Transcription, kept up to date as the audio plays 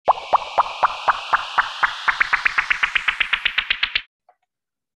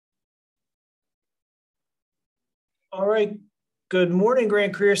All right. Good morning,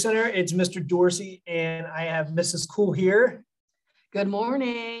 Grant Career Center. It's Mr. Dorsey, and I have Mrs. Cool here. Good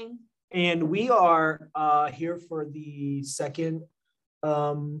morning. And we are here for the second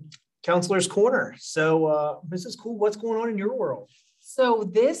Counselor's Corner. So, Mrs. Cool, what's going on in your world? So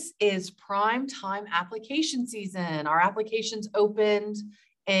this is prime time application season. Our applications opened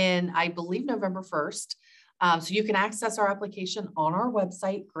in, I believe, November 1st. So you can access our application on our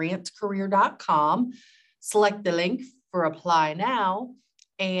website, grantcareer.com. Select the link for apply now.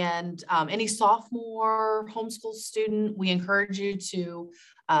 And any sophomore homeschool student, we encourage you to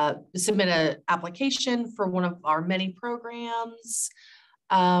submit an application for one of our many programs.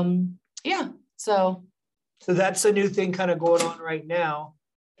 So that's a new thing kind of going on right now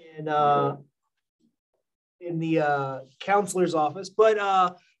in the counselor's office. But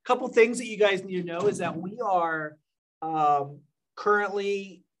a couple things that you guys need to know is that we are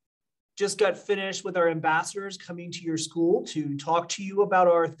currently just got finished with our ambassadors coming to your school to talk to you about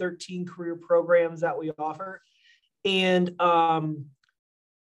our 13 career programs that we offer. And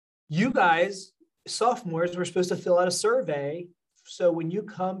you guys, sophomores, were supposed to fill out a survey. So when you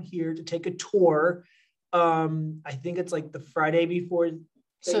come here to take a tour, I think it's like the Friday before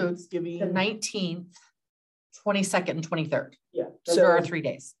Thanksgiving. So the 19th, 22nd, and 23rd. Yeah. Those are our 3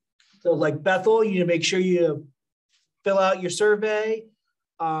 days. So like Bethel, you need to make sure you fill out your survey.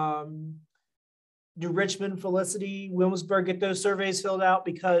 New Richmond, Felicity, Williamsburg, get those surveys filled out,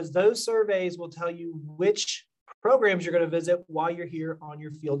 because those surveys will tell you which programs you're going to visit while you're here on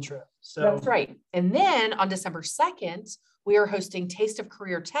your field trip. So that's right. And then on December 2nd, we are hosting Taste of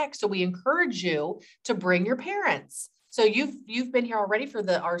Career Tech. So we encourage you to bring your parents. So you've been here already for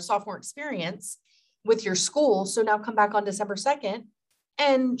our sophomore experience with your school. So now come back on December 2nd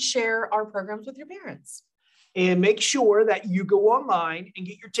and share our programs with your parents. And make sure that you go online and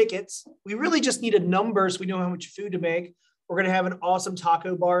get your tickets. We really just need a number so we know how much food to make. We're going to have an awesome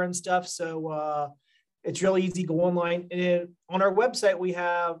taco bar and stuff. So it's really easy. Go online. And on our website, we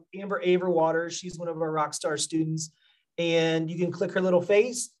have Amber Averwater. She's one of our Rockstar students. And you can click her little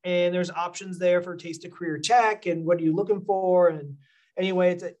face, and there's options there for Taste of Career Tech and what are you looking for. And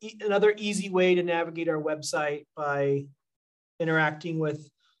anyway, it's another easy way to navigate our website by interacting with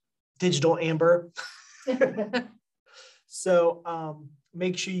digital Amber. So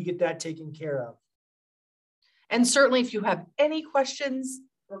make sure you get that taken care of. And certainly if you have any questions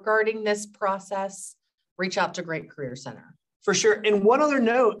regarding this process, reach out to Grant Career Center. For sure. And one other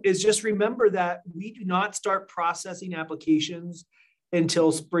note is just remember that we do not start processing applications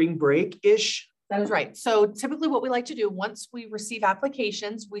until spring break-ish. That is right. So typically what we like to do, once we receive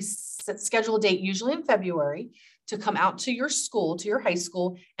applications, we schedule a date, usually in February, to come out to your school, to your high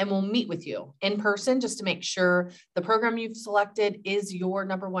school, and we'll meet with you in person just to make sure the program you've selected is your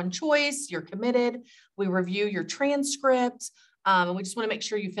number one choice, you're committed. We review your transcript, and we just want to make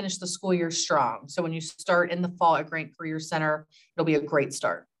sure you finish the school year strong. So when you start in the fall at Grant Career Center, it'll be a great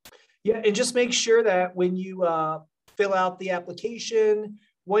start. Yeah, and just make sure that when you fill out the application,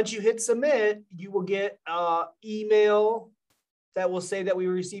 once you hit submit, you will get an email that will say that we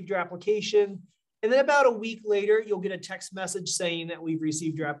received your application. And then about a week later, you'll get a text message saying that we've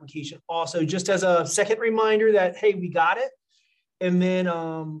received your application. Also, just as a second reminder that, hey, we got it. And then,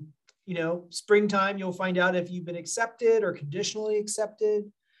 springtime, you'll find out if you've been accepted or conditionally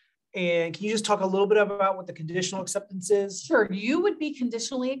accepted. And can you just talk a little bit about what the conditional acceptance is? Sure. You would be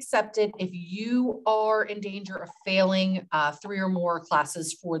conditionally accepted if you are in danger of failing 3 or more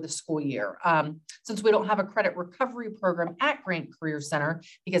classes for the school year. Since we don't have a credit recovery program at Grant Career Center,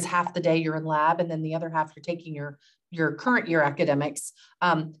 because half the day you're in lab and then the other half you're taking your current year academics,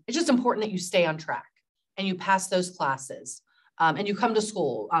 it's just important that you stay on track and you pass those classes and you come to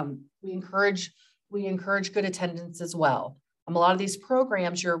school. We encourage good attendance as well. A lot of these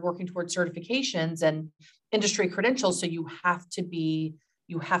programs, you're working towards certifications and industry credentials, so you have to be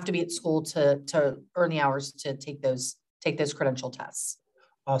at school to earn the hours to take those credential tests.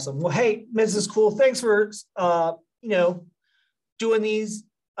 Awesome. Well, hey, Mrs. Cool, thanks for doing these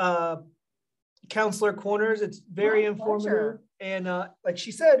counselor corners. It's very informative. Pleasure. And like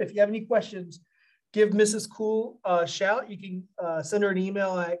she said, if you have any questions, give Mrs. Cool a shout. You can send her an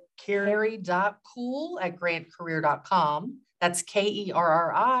email at Carrie.cool@grantcareer.com. That's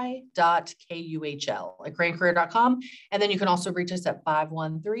KERRI.KUHL at grantcareer.com. And then you can also reach us at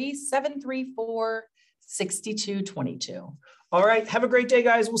 513-734-6222. All right. Have a great day,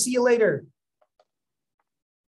 guys. We'll see you later.